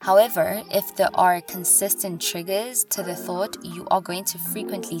However, if there are consistent triggers to the thought, you are going to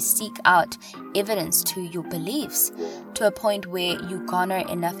frequently seek out evidence to your beliefs to a point where you garner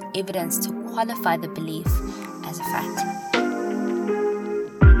enough evidence to qualify the belief as a fact.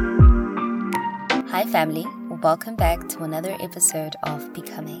 Hi family, welcome back to another episode of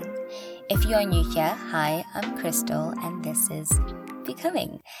Becoming. If you are new here, hi, I'm Crystal and this is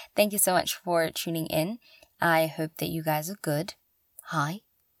Becoming. Thank you so much for tuning in. I hope that you guys are good. Hi.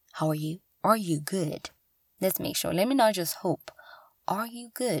 How are you? Are you good? Let's make sure. Let me not just hope. Are you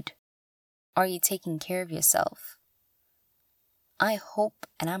good? Are you taking care of yourself? I hope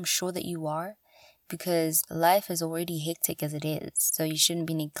and I'm sure that you are, because life is already hectic as it is. So you shouldn't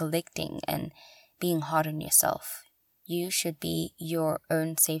be neglecting and being hard on yourself. You should be your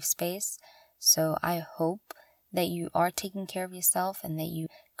own safe space. So I hope that you are taking care of yourself and that you're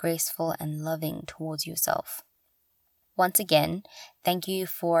graceful and loving towards yourself. Once again, thank you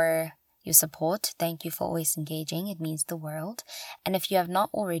for your support. Thank you for always engaging. It means the world. And if you have not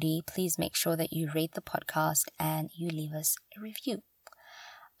already, please make sure that you rate the podcast and you leave us a review.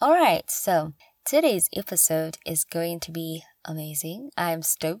 All right, so today's episode is going to be amazing. I'm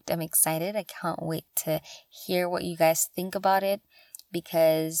stoked. I'm excited. I can't wait to hear what you guys think about it,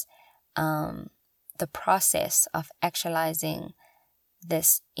 because the process of actualizing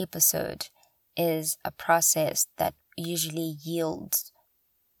this episode is a process that usually yields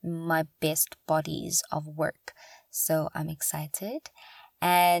my best bodies of work. So I'm excited.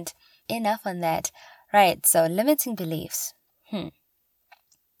 And enough on that. Right, so limiting beliefs.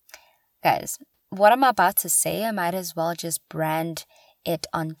 Guys, what I'm about to say, I might as well just brand it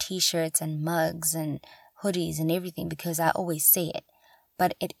on t-shirts and mugs and hoodies and everything, because I always say it.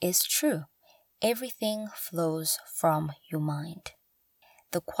 But it is true. Everything flows from your mind.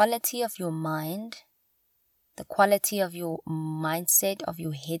 The quality of your mind, the quality of your mindset, of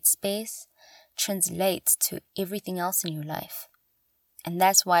your headspace, translates to everything else in your life. And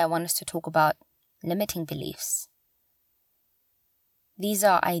that's why I want us to talk about limiting beliefs. These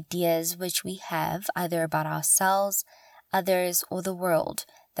are ideas which we have either about ourselves, others, or the world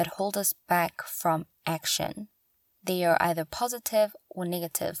that hold us back from action. They are either positive or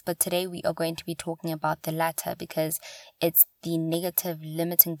negative, but today we are going to be talking about the latter, because it's the negative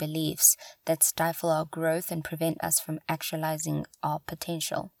limiting beliefs that stifle our growth and prevent us from actualizing our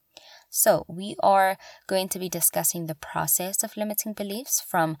potential. So we are going to be discussing the process of limiting beliefs,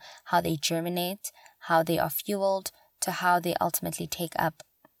 from how they germinate, how they are fueled, to how they ultimately take up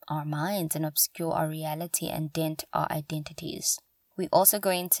our minds and obscure our reality and dent our identities. We're also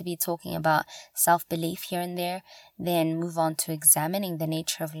going to be talking about self-belief here and there, then move on to examining the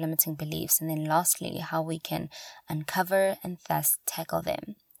nature of limiting beliefs, and then lastly, how we can uncover and thus tackle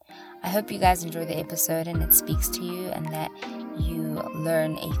them. I hope you guys enjoy the episode and it speaks to you, and that you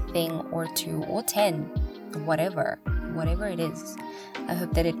learn a thing or two or 10, whatever it is. I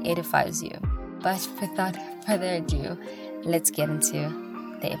hope that it edifies you. But without further ado, let's get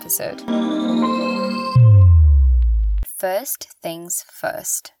into the episode. First things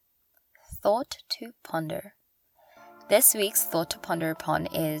first. Thought to ponder. This week's thought to ponder upon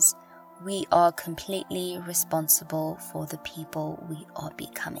is: we are completely responsible for the people we are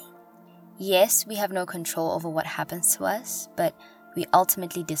becoming. Yes, we have no control over what happens to us, but we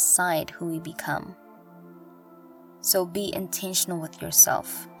ultimately decide who we become. So be intentional with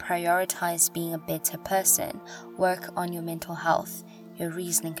yourself. Prioritize being a better person. Work on your mental health, your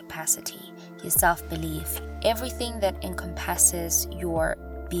reasoning capacity, your self-belief, everything that encompasses your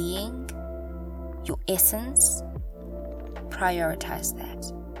being, your essence. Prioritize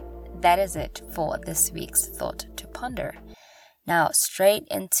that. That is it for this week's thought to ponder. Now, straight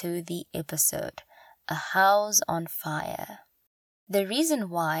into the episode. A house on fire. The reason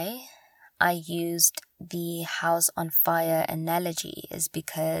why I used the house on fire analogy is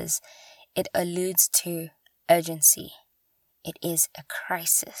because it alludes to urgency. It is a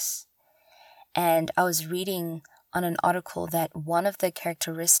crisis. And I was reading on an article that one of the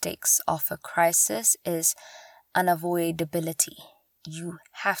characteristics of a crisis is unavoidability. You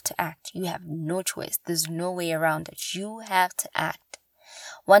have to act. You have no choice. There's no way around it. You have to act.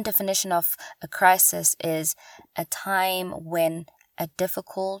 One definition of a crisis is a time when a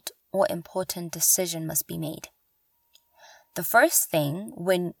difficult or important decision must be made. The first thing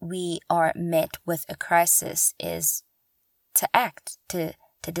when we are met with a crisis is to act, to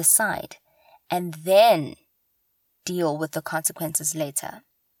decide, and then deal with the consequences later.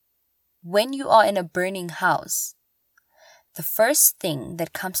 When you are in a burning house, the first thing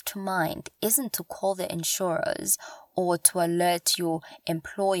that comes to mind isn't to call the insurers or to alert your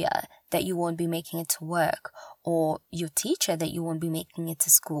employer that you won't be making it to work, or your teacher that you won't be making it to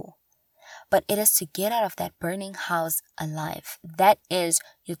school. But it is to get out of that burning house alive. That is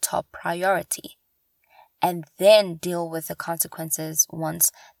your top priority. And then deal with the consequences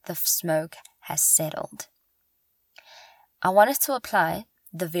once the smoke has settled. I want us to apply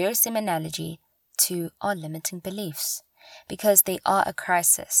the very same analogy to our limiting beliefs, because they are a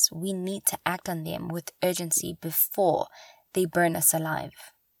crisis. We need to act on them with urgency before they burn us alive.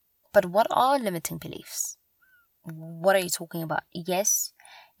 But what are limiting beliefs? What are you talking about? Yes,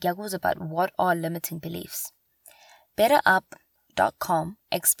 Gyagu's about what are limiting beliefs. BetterUp.com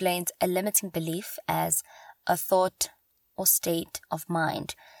explains a limiting belief as a thought or state of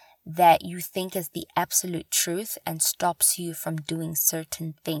mind that you think is the absolute truth and stops you from doing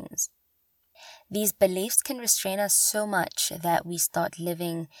certain things. These beliefs can restrain us so much that we start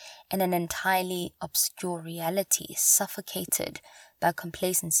living in an entirely obscure reality, suffocated by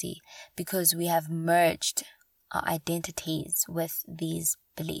complacency, because we have merged our identities with these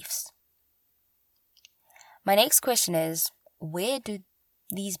beliefs. My next question is, where do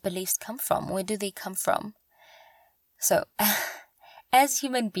these beliefs come from? Where do they come from? So, as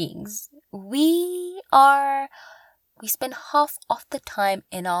human beings, we spend half of the time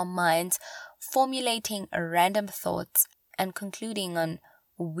in our minds formulating random thoughts and concluding on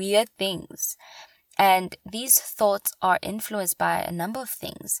weird things. And these thoughts are influenced by a number of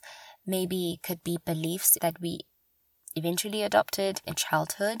things. Maybe it could be beliefs that we eventually adopted in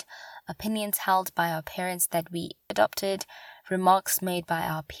childhood, opinions held by our parents that we adopted, remarks made by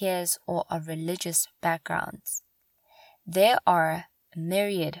our peers, or our religious backgrounds. There are a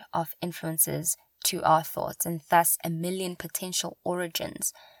myriad of influences to our thoughts, and thus a million potential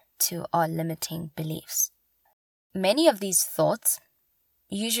origins to our limiting beliefs. Many of these thoughts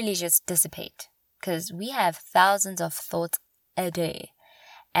usually just dissipate, because we have thousands of thoughts a day,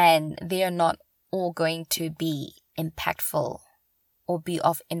 and they are not all going to be impactful or be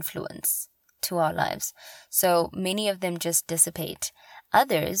of influence to our lives. So many of them just dissipate.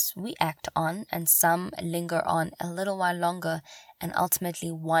 Others we act on, and some linger on a little while longer and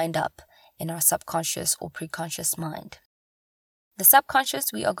ultimately wind up in our subconscious or preconscious mind. The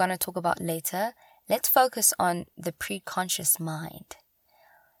subconscious we are going to talk about later. Let's focus on the preconscious mind.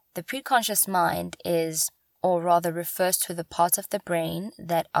 The preconscious mind is, or rather refers to the parts of the brain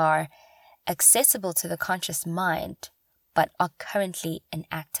that are accessible to the conscious mind but are currently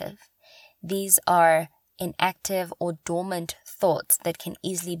inactive. These are inactive or dormant thoughts that can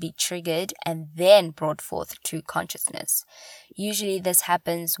easily be triggered and then brought forth to consciousness. Usually this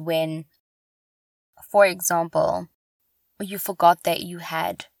happens when, for example, you forgot that you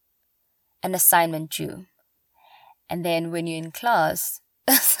had an assignment due. And then when you're in class,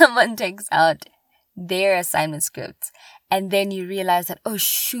 someone takes out their assignment script. And then you realize that, oh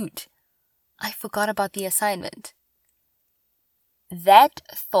shoot, I forgot about the assignment. That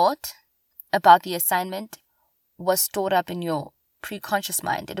thought about the assignment was stored up in your preconscious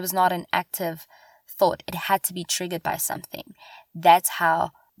mind. It was not an active thought. It had to be triggered by something. That's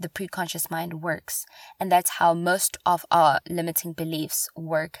how the preconscious mind works. And that's how most of our limiting beliefs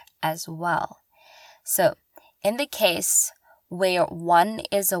work as well. So, in the case where one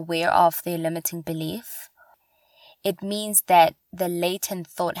is aware of their limiting belief, it means that the latent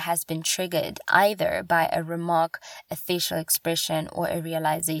thought has been triggered either by a remark, a facial expression, or a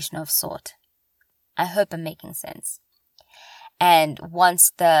realization of sort. I hope I'm making sense. And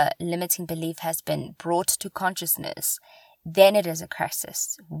once the limiting belief has been brought to consciousness, then it is a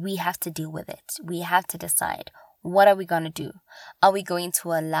crisis. We have to deal with it. We have to decide, what are we going to do? Are we going to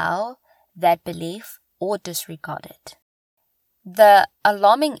allow that belief or disregard it? The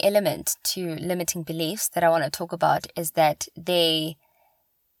alarming element to limiting beliefs that I want to talk about is that they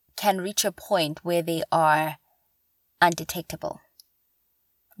can reach a point where they are undetectable.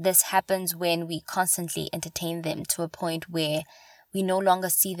 This happens when we constantly entertain them to a point where we no longer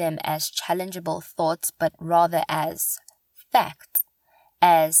see them as challengeable thoughts, but rather as facts,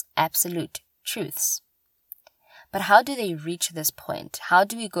 as absolute truths. But how do they reach this point? How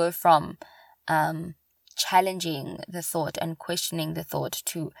do we go from challenging the thought and questioning the thought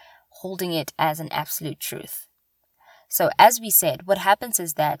to holding it as an absolute truth? So as we said, what happens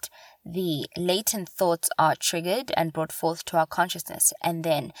is that the latent thoughts are triggered and brought forth to our consciousness. And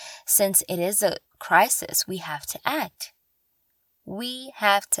then, since it is a crisis, we have to act. We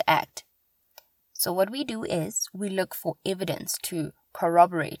have to act. So what we do is we look for evidence to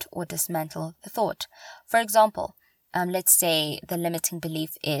corroborate or dismantle the thought. For example, let's say the limiting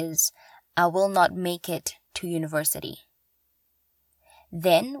belief is, I will not make it to university.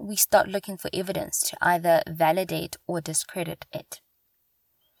 Then we start looking for evidence to either validate or discredit it.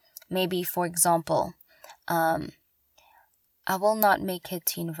 Maybe, for example, I will not make it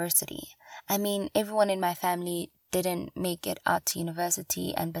to university. I mean, everyone in my family didn't make it out to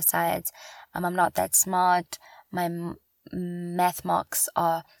university, and besides, I'm not that smart. My math marks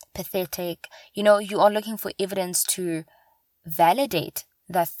are pathetic. You are looking for evidence to validate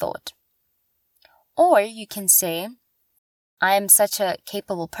that thought. Or you can say, I am such a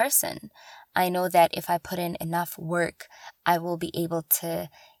capable person. I know that if I put in enough work, I will be able to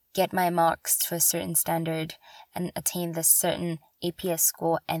get my marks to a certain standard and attain this certain APS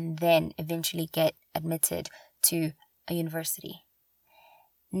score, and then eventually get admitted to a university.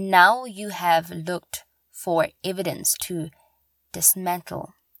 Now you have looked for evidence to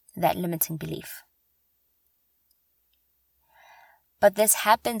dismantle that limiting belief. But this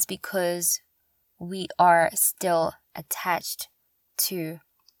happens because we are still attached to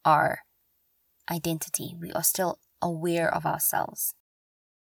our identity. We are still aware of ourselves.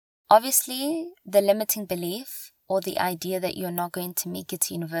 Obviously, the limiting belief or the idea that you're not going to make it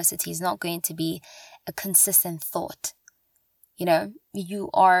to university is not going to be a consistent thought. You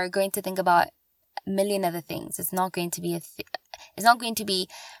are going to think about a million other things. It's not going to be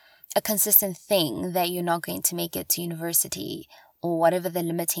a consistent thing that you're not going to make it to university or whatever the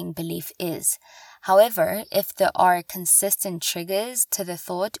limiting belief is. However, if there are consistent triggers to the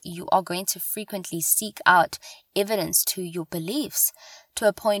thought, you are going to frequently seek out evidence to your beliefs to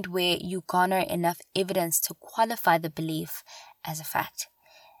a point where you garner enough evidence to qualify the belief as a fact.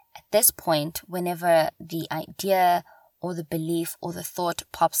 At this point, whenever the idea or the belief or the thought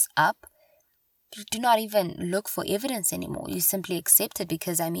pops up, you do not even look for evidence anymore. You simply accept it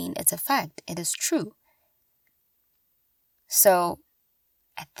because, it's a fact. It is true. So,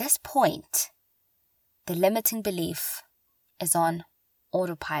 at this point, the limiting belief is on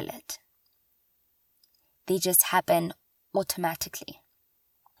autopilot. They just happen automatically.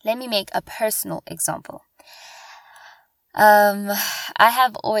 Let me make a personal example. I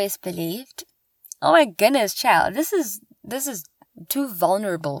have always believed, oh my goodness, child, this is too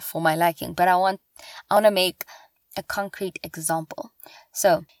vulnerable for my liking, but I want to make a concrete example.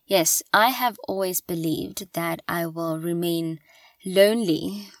 So, yes, I have always believed that I will remain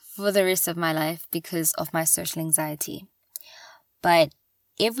lonely for the rest of my life because of my social anxiety. But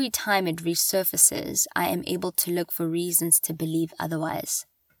every time it resurfaces, I am able to look for reasons to believe otherwise.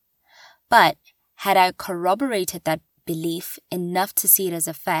 But had I corroborated that belief enough to see it as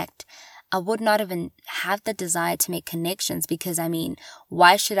a fact, I would not even have the desire to make connections because,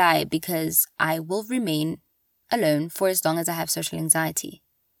 why should I? Because I will remain alone for as long as I have social anxiety.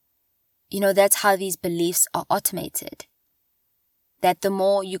 That's how these beliefs are automated. That the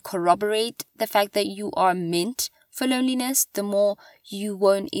more you corroborate the fact that you are meant for loneliness, the more you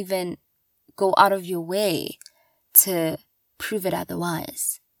won't even go out of your way to prove it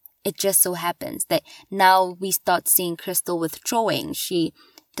otherwise. It just so happens that now we start seeing Crystal withdrawing. She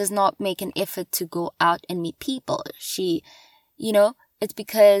does not make an effort to go out and meet people. She, it's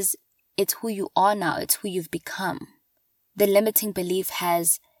because it's who you are now. It's who you've become. The limiting belief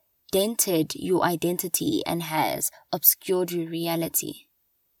has dented your identity and has obscured your reality.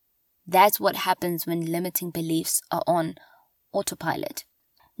 That's what happens when limiting beliefs are on autopilot.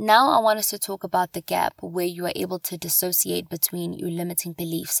 Now I want us to talk about the gap where you are able to dissociate between your limiting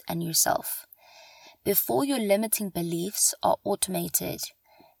beliefs and yourself. Before your limiting beliefs are automated,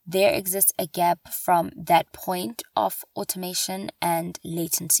 there exists a gap from that point of automation and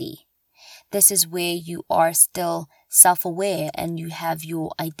latency. This is where you are still self-aware and you have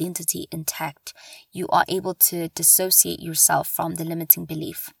your identity intact. You are able to dissociate yourself from the limiting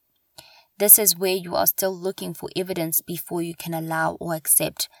belief. This is where you are still looking for evidence before you can allow or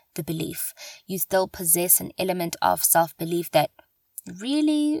accept the belief. You still possess an element of self-belief that,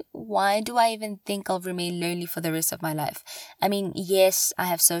 really, why do I even think I'll remain lonely for the rest of my life? Yes, I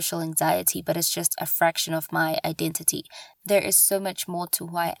have social anxiety, but it's just a fraction of my identity. There is so much more to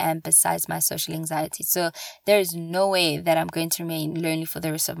who I am besides my social anxiety. So there is no way that I'm going to remain lonely for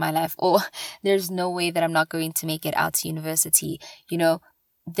the rest of my life, or there's no way that I'm not going to make it out to university.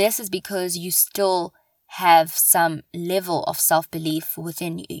 This is because you still have some level of self-belief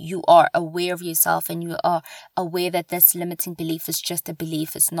within you. You are aware of yourself and you are aware that this limiting belief is just a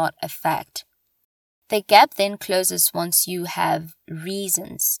belief, it's not a fact. The gap then closes once you have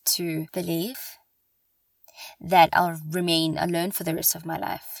reasons to believe that I'll remain alone for the rest of my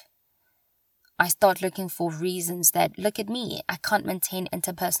life. I start looking for reasons that, look at me, I can't maintain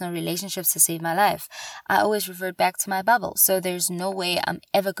interpersonal relationships to save my life. I always revert back to my bubble, so there's no way I'm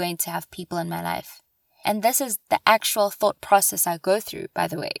ever going to have people in my life. And this is the actual thought process I go through, by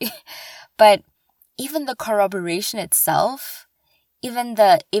the way. But even the corroboration itself, even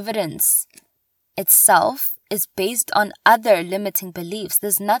the evidence itself is based on other limiting beliefs.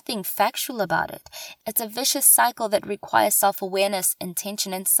 There's nothing factual about it. It's a vicious cycle that requires self-awareness,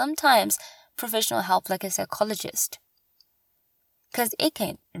 intention, and sometimes professional help like a psychologist. Because it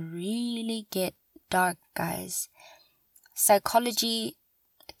can really get dark, guys. Psychology,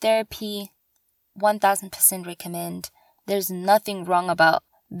 therapy, 1000% recommend. There's nothing wrong about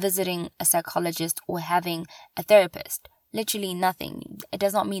visiting a psychologist or having a therapist. Literally nothing. It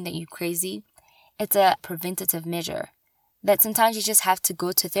does not mean that you're crazy. It's a preventative measure. That sometimes you just have to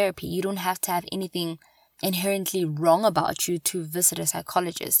go to therapy. You don't have to have anything inherently wrong about you to visit a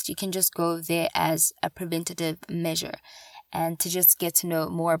psychologist. You can just go there as a preventative measure and to just get to know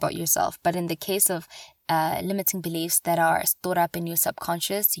more about yourself. But in the case of limiting beliefs that are stored up in your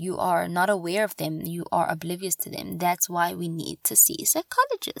subconscious, you are not aware of them. You are oblivious to them. That's why we need to see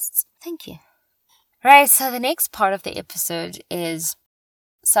psychologists. Thank you. Right, so the next part of the episode is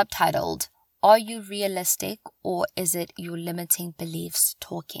subtitled, Are You Realistic or Is It Your Limiting Beliefs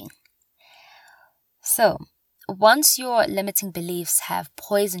Talking? So, once your limiting beliefs have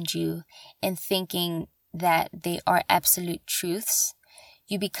poisoned you in thinking that they are absolute truths,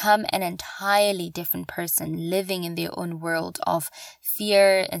 you become an entirely different person living in their own world of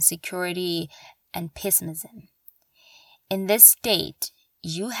fear, insecurity, and pessimism. In this state,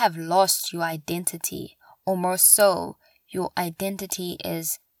 you have lost your identity, or more so, your identity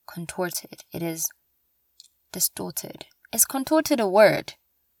is contorted. It is distorted. Is contorted a word?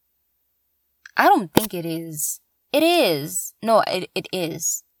 I don't think it is. It is. No, it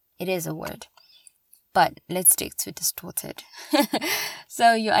is. It is a word. But let's stick to distorted.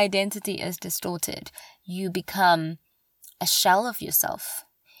 So your identity is distorted. You become a shell of yourself.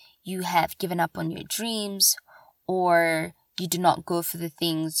 You have given up on your dreams, or you do not go for the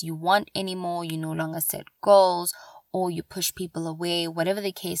things you want anymore. You no longer set goals, or you push people away. Whatever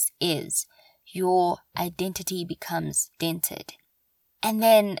the case is, your identity becomes dented. And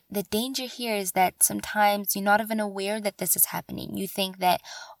then the danger here is that sometimes you're not even aware that this is happening. You think that,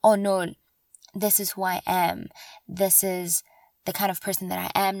 oh no, this is who I am. This is the kind of person that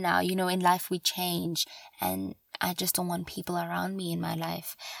I am now. You know, in life we change, and I just don't want people around me in my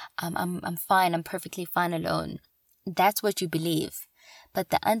life. I'm fine. I'm perfectly fine alone. That's what you believe. But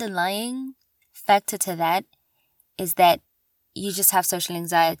the underlying factor to that is that you just have social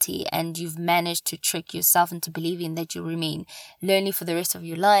anxiety, and you've managed to trick yourself into believing that you'll remain lonely for the rest of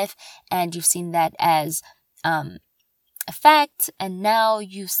your life, and you've seen that as a fact, and now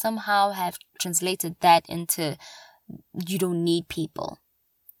you somehow have translated that into you don't need people.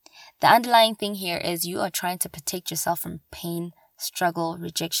 The underlying thing here is you are trying to protect yourself from pain, struggle,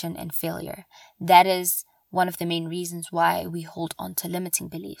 rejection, and failure. That is one of the main reasons why we hold on to limiting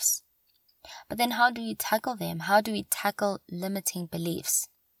beliefs. But then how do we tackle them? How do we tackle limiting beliefs?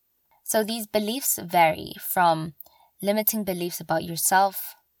 So these beliefs vary from limiting beliefs about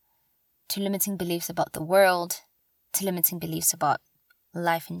yourself, to limiting beliefs about the world, to limiting beliefs about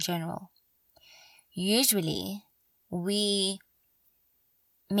life in general. Usually, we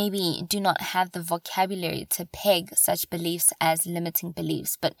maybe do not have the vocabulary to peg such beliefs as limiting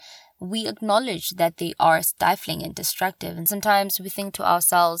beliefs, but we acknowledge that they are stifling and destructive. And sometimes we think to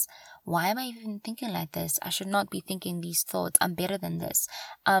ourselves, why am I even thinking like this? I should not be thinking these thoughts. I'm better than this.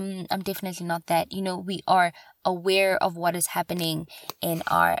 I'm definitely not that. You know, we are aware of what is happening in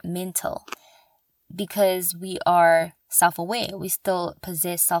our mental because we are self-aware. We still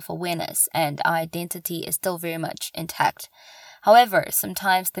possess self-awareness, and our identity is still very much intact. However,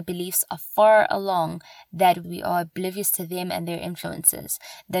 sometimes the beliefs are far along that we are oblivious to them and their influences,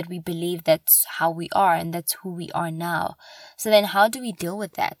 that we believe that's how we are and that's who we are now. So then how do we deal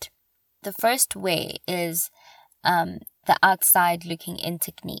with that? The first way is the outside looking in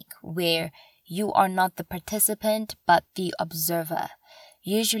technique, where you are not the participant but the observer.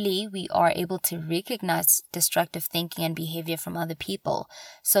 Usually, we are able to recognize destructive thinking and behavior from other people.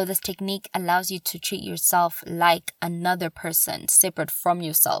 So this technique allows you to treat yourself like another person, separate from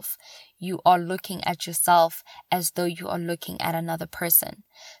yourself. You are looking at yourself as though you are looking at another person.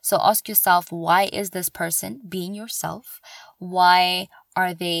 So ask yourself, why is this person, being yourself, why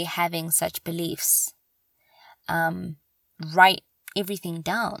are they having such beliefs? Write everything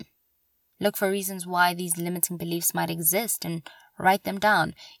down. Look for reasons why these limiting beliefs might exist and write them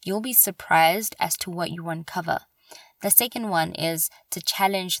down. You'll be surprised as to what you uncover. The second one is to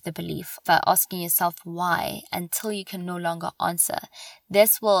challenge the belief by asking yourself why until you can no longer answer.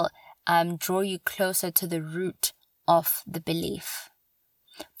 This will draw you closer to the root of the belief.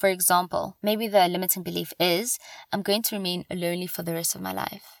 For example, maybe the limiting belief is, I'm going to remain lonely for the rest of my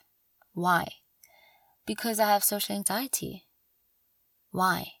life. Why? Because I have social anxiety.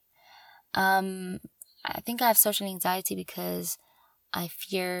 Why? I think I have social anxiety because I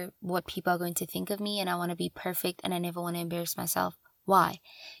fear what people are going to think of me, and I want to be perfect, and I never want to embarrass myself. Why?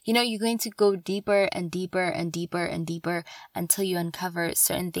 You're going to go deeper and deeper and deeper and deeper until you uncover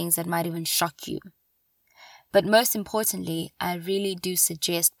certain things that might even shock you. But most importantly, I really do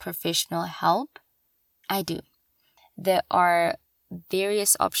suggest professional help. I do. There are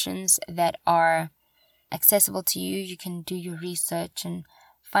various options that are accessible to you. You can do your research and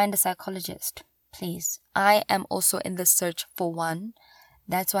find a psychologist, please. I am also in the search for one.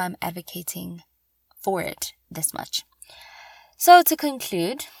 That's why I'm advocating for it this much. So to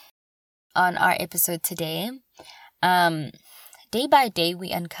conclude on our episode today, day by day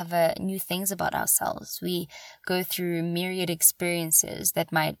we uncover new things about ourselves. We go through myriad experiences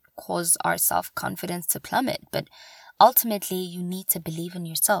that might cause our self-confidence to plummet, but ultimately you need to believe in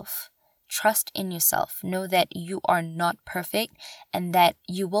yourself. Trust in yourself. Know that you are not perfect and that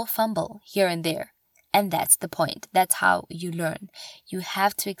you will fumble here and there. And that's the point. That's how you learn. You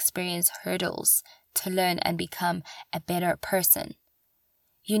have to experience hurdles to learn and become a better person.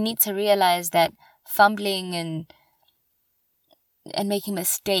 You need to realize that fumbling and making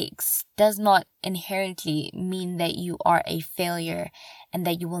mistakes does not inherently mean that you are a failure and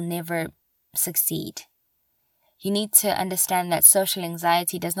that you will never succeed. You need to understand that social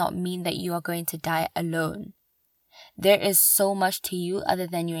anxiety does not mean that you are going to die alone. There is so much to you other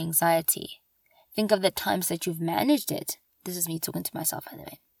than your anxiety. Think of the times that you've managed it. This is me talking to myself, by the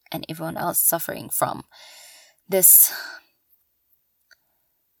way, and everyone else suffering from this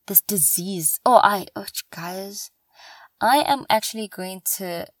disease. Guys, I am actually going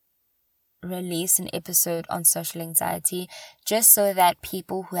to release an episode on social anxiety just so that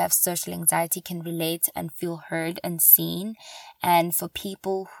people who have social anxiety can relate and feel heard and seen, and for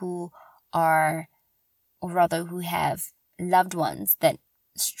people who have loved ones that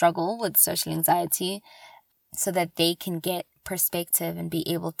struggle with social anxiety so that they can get perspective and be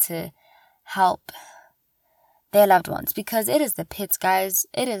able to help their loved ones, because it is the pits, guys.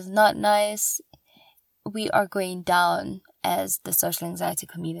 It is not nice. We are going down as the social anxiety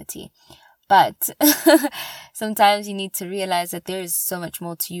community. But sometimes you need to realize that there is so much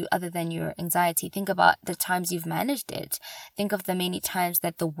more to you other than your anxiety. Think about the times you've managed it. Think of the many times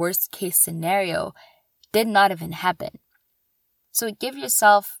that the worst case scenario did not even happen. So give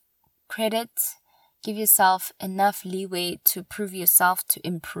yourself credit. Give yourself enough leeway to prove yourself, to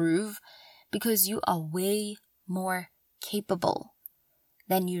improve, because you are way more capable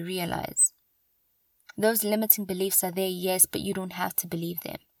than you realize. Those limiting beliefs are there, yes, but you don't have to believe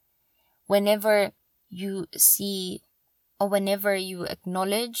them. Whenever you see or whenever you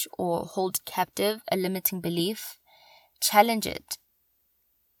acknowledge or hold captive a limiting belief, challenge it.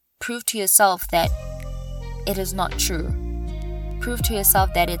 Prove to yourself that it is not true. Prove to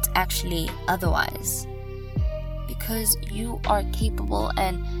yourself that it's actually otherwise. Because you are capable,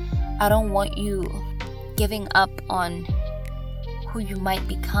 and I don't want you giving up on who you might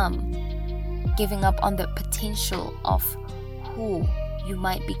become. Giving up on the potential of who you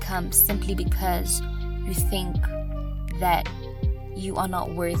might become simply because you think that you are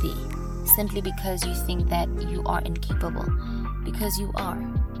not worthy. Simply because you think that you are incapable. Because you are.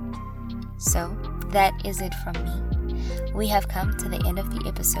 So, that is it from me. We have come to the end of the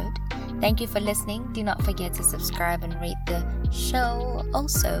episode. Thank you for listening. Do not forget to subscribe and rate the show.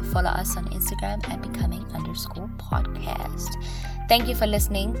 Also, follow us on Instagram at becoming_podcast. Thank you for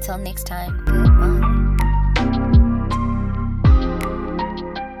listening. Till next time. Goodbye.